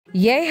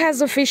Ye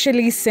has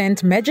officially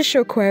sent major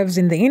shockwaves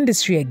in the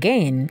industry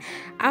again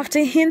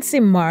after hints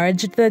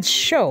emerged that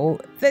show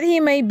that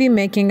he may be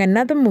making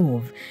another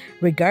move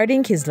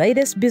regarding his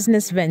latest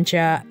business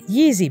venture,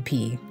 Yeezy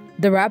P.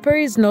 The rapper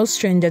is no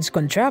stranger to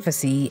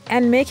controversy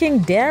and making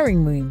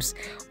daring moves,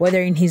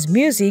 whether in his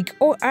music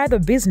or other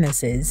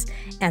businesses,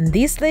 and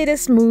this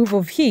latest move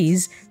of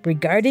his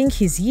regarding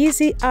his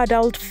Yeezy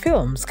Adult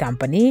Films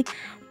company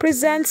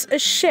presents a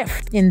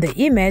shift in the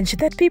image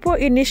that people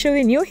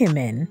initially knew him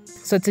in.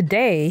 So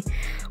today,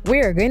 we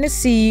are going to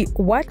see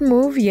what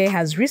move Ye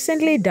has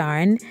recently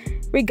done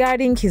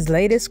regarding his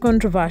latest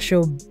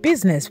controversial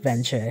business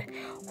venture,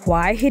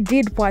 why he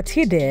did what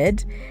he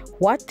did,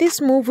 what this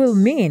move will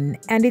mean,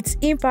 and its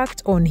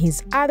impact on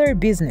his other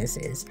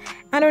businesses,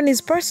 and on his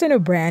personal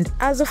brand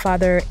as a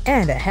father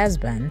and a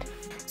husband.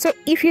 So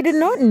if you do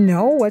not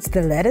know what's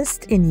the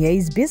latest in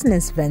Ye's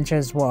business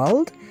ventures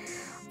world,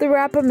 the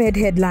rapper made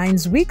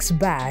headlines weeks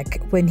back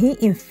when he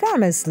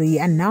infamously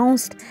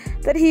announced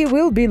that he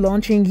will be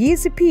launching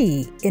Yeezy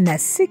P in a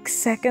 6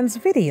 seconds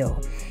video.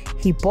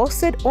 He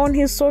posted on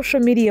his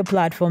social media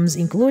platforms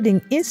including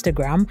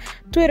Instagram,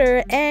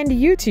 Twitter, and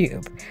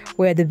YouTube,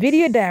 where the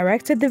video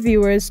directed the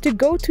viewers to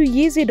go to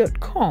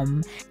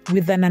Yeezy.com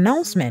with an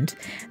announcement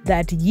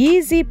that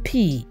Yeezy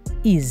P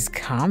is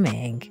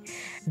coming.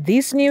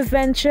 This new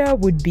venture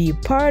would be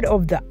part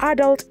of the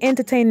adult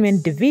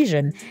entertainment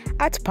division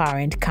at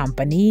parent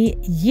company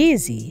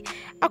Yeezy,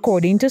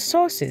 according to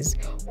sources,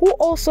 who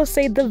also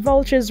said the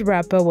Vulture's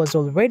rapper was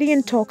already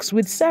in talks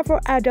with several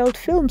adult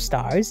film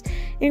stars,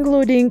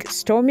 including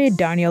Stormy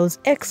Daniels'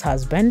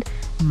 ex-husband,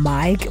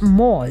 Mike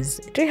Moores,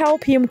 to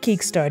help him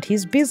kickstart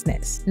his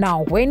business.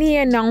 Now, when he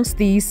announced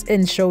this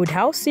and showed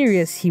how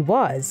serious he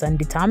was and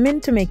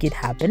determined to make it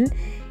happen,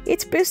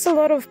 it pissed a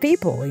lot of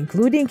people,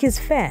 including his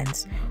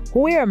fans,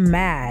 who were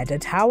mad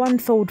at how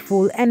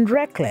unthoughtful and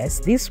reckless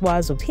this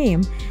was of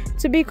him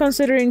to be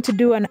considering to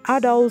do an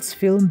adult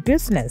film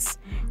business,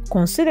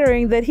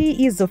 considering that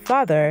he is a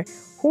father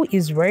who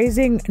is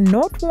raising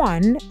not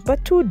one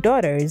but 2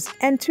 daughters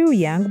and 2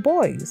 young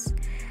boys.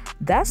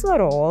 That's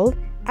not all,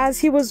 as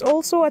he was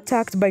also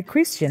attacked by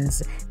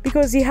Christians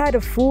because he had a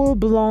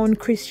full-blown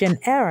Christian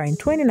era in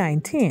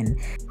 2019,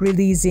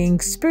 releasing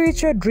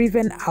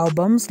spiritual-driven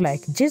albums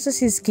like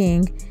Jesus is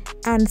King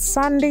and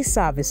Sunday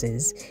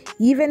Services,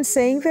 even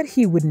saying that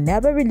he would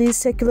never release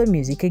secular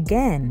music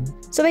again.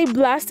 So they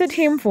blasted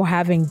him for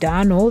having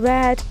done all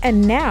that,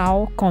 and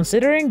now,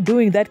 considering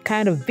doing that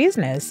kind of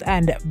business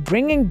and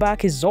bringing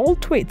back his old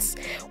tweets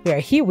where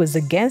he was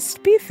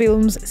against P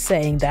films,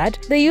 saying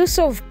that the use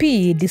of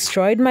P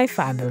destroyed my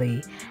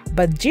family,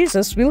 but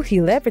Jesus will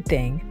heal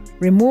everything.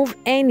 Remove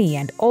any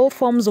and all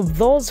forms of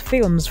those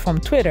films from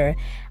Twitter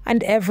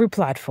and every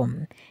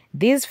platform.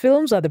 These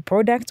films are the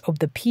product of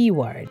the P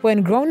word.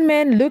 When grown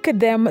men look at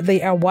them,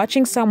 they are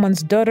watching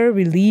someone's daughter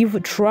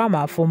relieve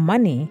trauma for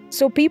money.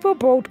 So people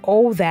brought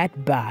all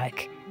that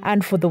back.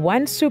 And for the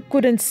ones who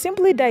couldn't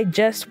simply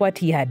digest what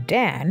he had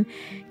done,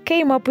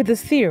 came up with the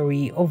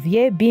theory of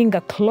Ye being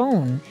a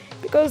clone,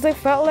 because they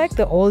felt like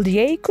the old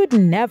Ye could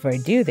never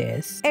do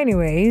this.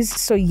 Anyways,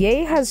 so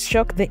Ye has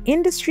shocked the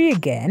industry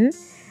again,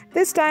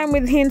 this time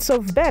with hints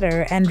of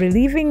better and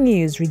relieving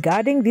news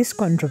regarding this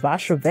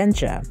controversial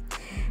venture.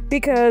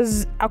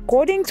 Because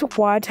according to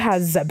what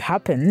has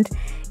happened,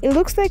 it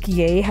looks like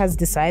Ye has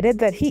decided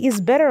that he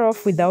is better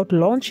off without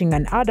launching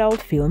an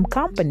adult film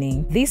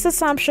company. This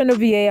assumption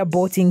of Ye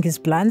aborting his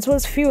plans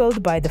was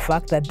fueled by the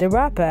fact that the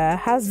rapper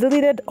has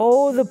deleted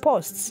all the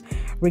posts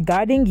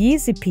regarding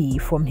Yeezy P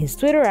from his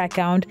Twitter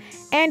account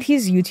and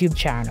his YouTube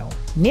channel.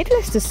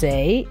 Needless to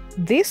say,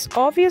 this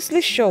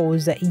obviously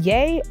shows that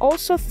Ye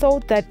also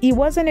thought that it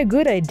wasn't a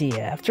good idea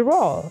after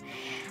all.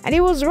 And he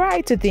was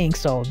right to think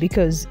so,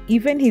 because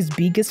even his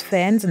biggest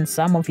fans and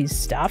some of his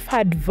staff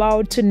had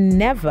vowed to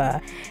never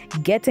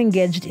get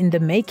engaged in the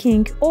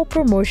making or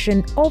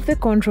promotion of the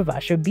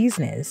controversial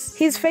business.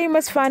 His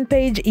famous fan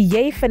page,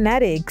 Ye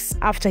Fanatics,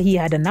 after he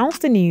had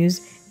announced the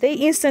news, they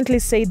instantly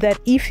said that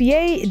if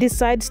Ye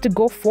decides to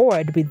go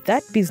forward with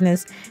that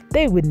business,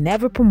 they would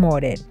never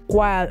promote it.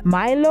 While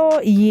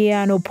Milo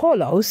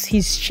Yiannopoulos,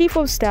 his chief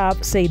of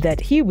staff, said that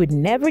he would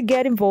never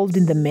get involved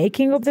in the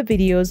making of the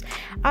videos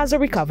as a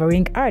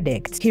recovering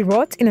addict. He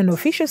wrote in an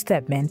official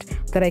statement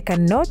that I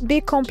cannot be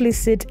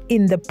complicit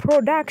in the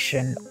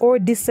production or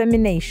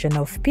dissemination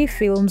of P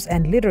films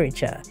and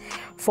literature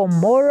for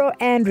moral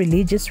and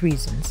religious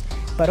reasons,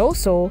 but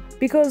also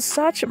because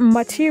such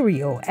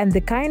material and the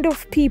kind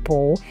of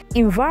people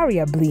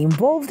invariably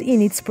involved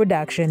in its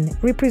production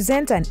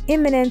represent an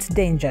imminent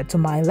danger to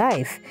my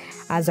life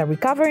as a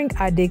recovering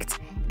addict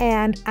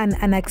and an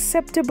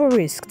unacceptable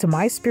risk to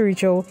my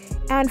spiritual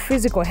and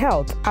physical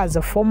health as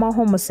a former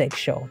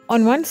homosexual.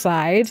 On one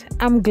side,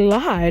 I'm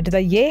glad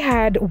that Ye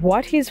had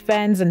what his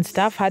fans and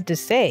staff had to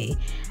say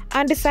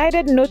and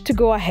decided not to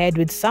go ahead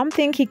with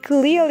something he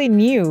clearly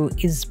knew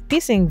is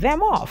pissing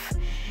them off.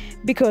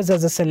 Because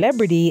as a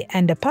celebrity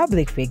and a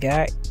public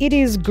figure, it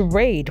is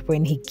great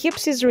when he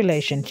keeps his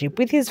relationship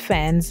with his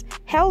fans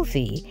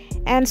healthy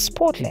and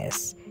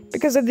spotless.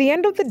 Because at the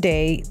end of the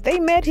day, they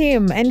met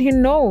him and he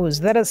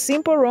knows that a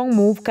simple wrong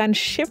move can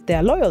shift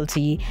their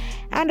loyalty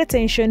and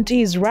attention to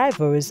his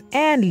rivals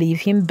and leave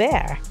him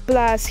bare.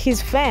 Plus,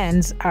 his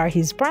fans are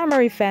his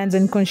primary fans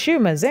and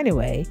consumers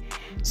anyway.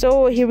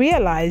 So he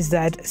realized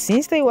that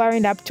since they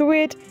weren't up to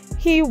it,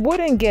 he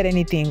wouldn't get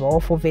anything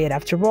off of it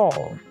after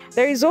all.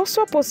 There is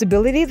also a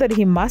possibility that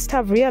he must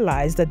have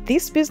realized that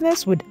this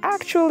business would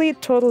actually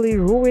totally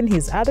ruin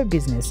his other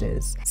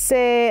businesses.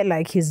 Say,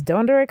 like his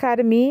Donder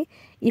Academy.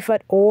 If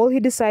at all he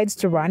decides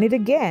to run it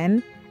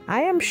again,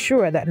 I am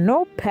sure that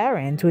no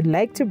parent would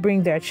like to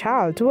bring their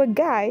child to a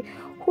guy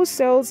who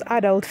sells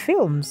adult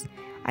films.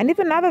 And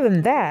even other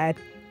than that,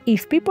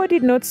 if people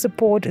did not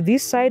support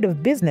this side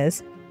of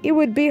business, it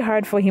would be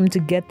hard for him to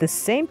get the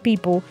same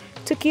people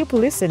to keep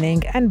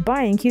listening and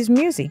buying his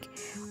music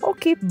or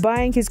keep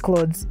buying his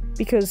clothes,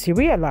 because he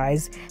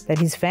realized that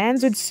his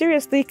fans would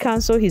seriously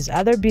cancel his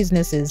other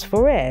businesses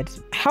for it.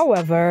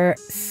 However,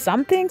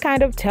 something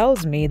kind of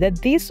tells me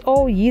that this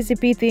whole Yeezy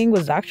P thing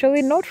was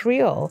actually not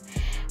real,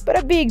 but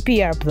a big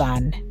PR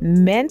plan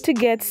meant to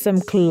get some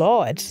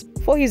clout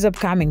for his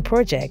upcoming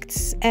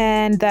projects,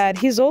 and that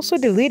he's also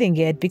deleting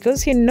it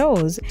because he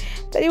knows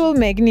that it will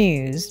make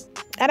news.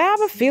 And I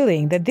have a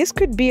feeling that this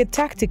could be a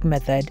tactic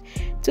method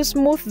to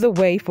smooth the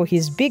way for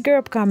his bigger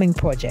upcoming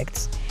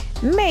projects.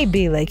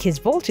 Maybe like his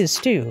vultures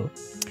too.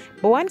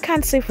 But one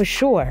can't say for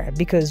sure,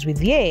 because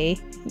with Ye,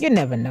 you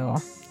never know,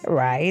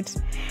 right?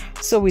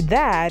 So with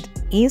that,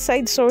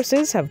 inside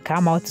sources have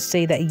come out to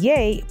say that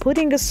Ye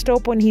putting a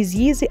stop on his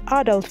Yeezy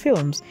adult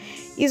films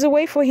is a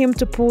way for him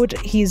to put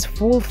his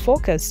full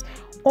focus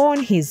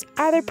on his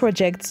other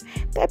projects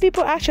that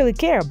people actually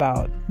care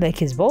about, like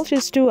his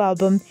Vultures 2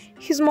 album,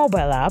 his mobile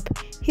app,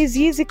 his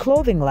Yeezy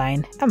clothing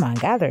line,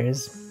 among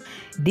others.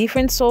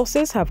 Different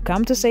sources have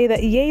come to say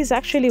that Ye is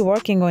actually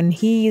working on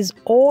his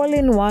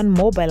all-in-one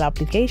mobile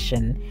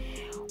application,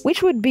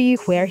 which would be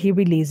where he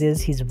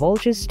releases his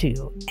Vultures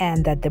 2,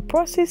 and that the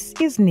process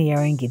is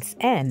nearing its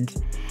end.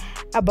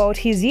 About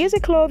his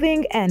Yeezy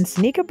clothing and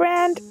sneaker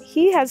brand,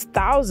 he has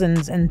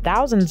thousands and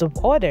thousands of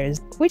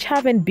orders which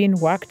haven't been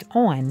worked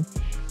on,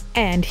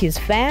 and his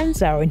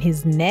fans are on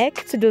his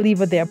neck to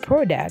deliver their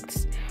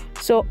products.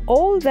 So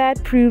all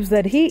that proves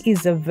that he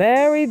is a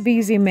very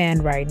busy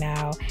man right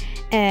now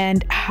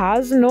and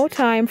has no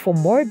time for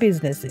more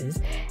businesses,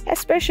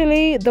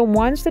 especially the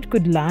ones that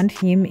could land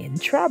him in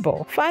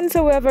trouble. Fans,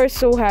 however, are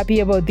so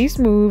happy about this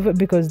move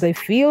because they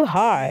feel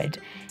hard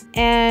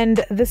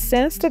and the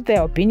sense that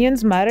their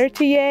opinions matter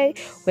to Ye,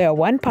 where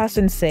one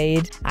person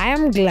said, "I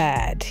am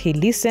glad he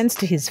listens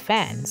to his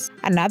fans."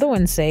 Another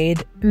one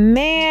said,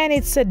 "Man,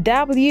 it's a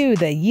W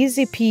that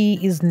Yeezy P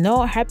is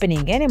not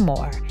happening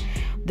anymore."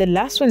 The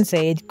last one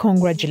said,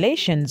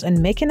 "Congratulations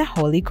on making a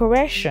holy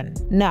correction.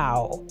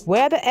 Now,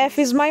 where the F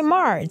is my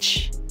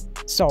march?"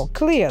 So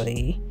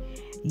clearly,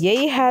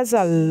 Ye has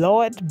a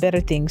lot better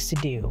things to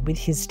do with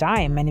his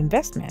time and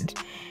investment.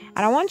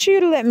 And I want you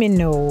to let me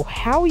know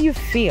how you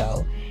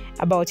feel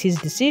about his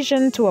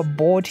decision to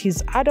abort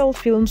his adult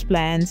films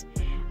plans,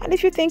 and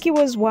if you think he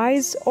was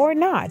wise or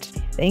not.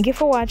 Thank you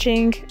for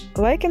watching.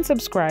 Like and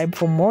subscribe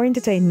for more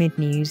entertainment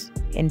news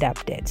and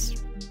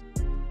updates.